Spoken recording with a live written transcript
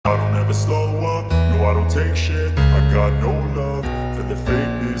never slow up, no I don't take shit. I got no love for the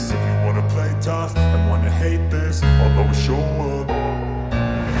fakeness. If you wanna play tough and wanna hate this, I'll always show up.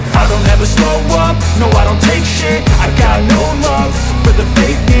 I don't ever slow up, no I don't take shit. I got no love for the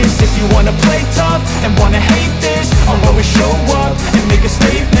fakeness. If you wanna play tough and wanna hate this, I'll always show up and make a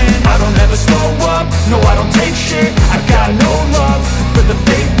statement. I don't ever slow up, no I don't take shit. I got no love for the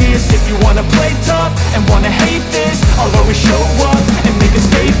fakeness. If you wanna play tough and wanna hate this, I'll always show up and make a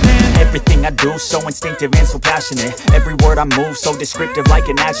statement. Everything I do so instinctive and so passionate. Every word I move so descriptive like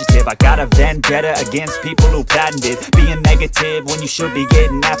an adjective. I got a vendetta against people who patented being negative when you should be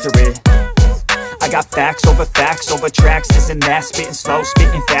getting after it. I got facts over tracks, this and that. Spitting slow,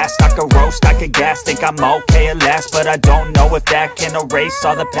 spitting fast. I could roast, I could gas. Think I'm okay at last, but I don't know if that can erase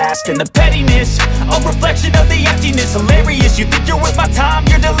all the past. And the pettiness, a reflection of the emptiness. Hilarious, you think you're worth my time,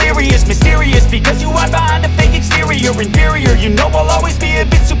 you're delirious. Mysterious, because you hide behind a fake exterior. Inferior, you know I'll always be a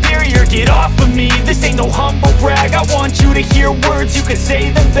bit superior. Get off of me, this ain't no humble brag. I want you to hear words, you can say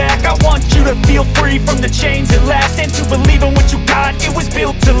them back. I want you to feel free from the chains at last, and to believe in what you got, it was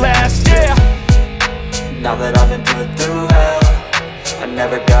built to last, yeah. Now that I've been put through hell, I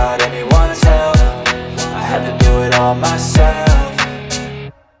never got anyone's help. I had to do it all myself.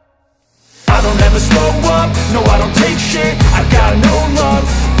 I don't ever slow up, no I don't take shit. I got no love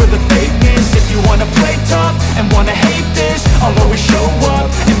for the fakeness. If you wanna play tough and wanna hate this, I'll always show up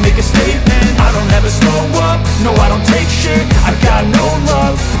and make a statement. I don't ever slow up, no I don't take shit. I got no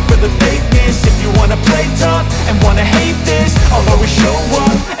love for the fakeness. If you wanna play tough and wanna hate this, I'll always show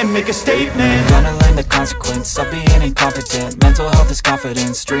up and make a statement. Gonna learn the consequence of being incompetent. Mental health is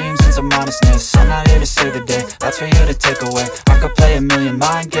confidence, dreams and some modestness. I'm not here to save the day, that's for you to take away. I could play a million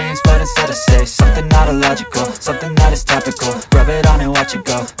mind games, but instead I say something not illogical, something that is topical. Rub it on and watch it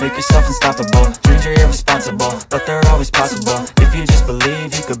go, make yourself unstoppable. Dreams are irresponsible, but they're always possible. If you just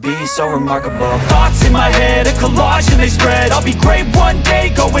believe, you could be so remarkable. Thoughts in my head, a collage and they spread. I'll be great one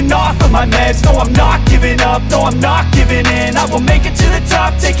day, going off of my meds. No, I'm not giving up, no, I'm not giving in. I will make it to the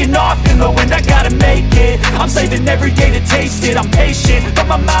top, taking off in the wind. I gotta make it, I'm saving every day to taste it. I'm patient, but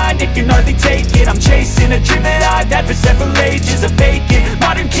my mind, it can hardly take it. I'm chasing a dream that I've had for several ages. A vacant,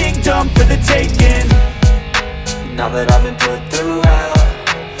 modern kingdom for the taking. Now that I've been put through hell,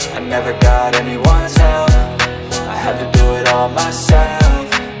 I never got anyone's help. I had to do it all myself.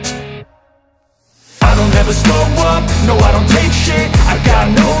 I don't ever slow up, no I don't take shit. I got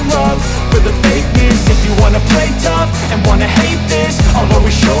no love for the fakeness. If you wanna play tough and wanna hate this, I'll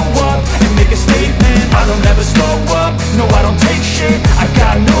always show up and make a statement. I don't ever slow up, no I don't take shit. I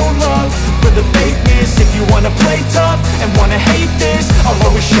got no love for the fakeness. If you wanna play tough and wanna hate this, I'll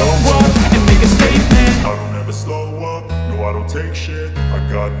always show up and make a statement. I don't ever slow up, no I don't take shit. I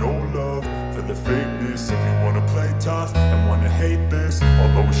got no love for the fakeness. If you wanna play tough and wanna hate this,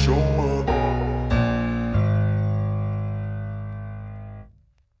 I'll always show up.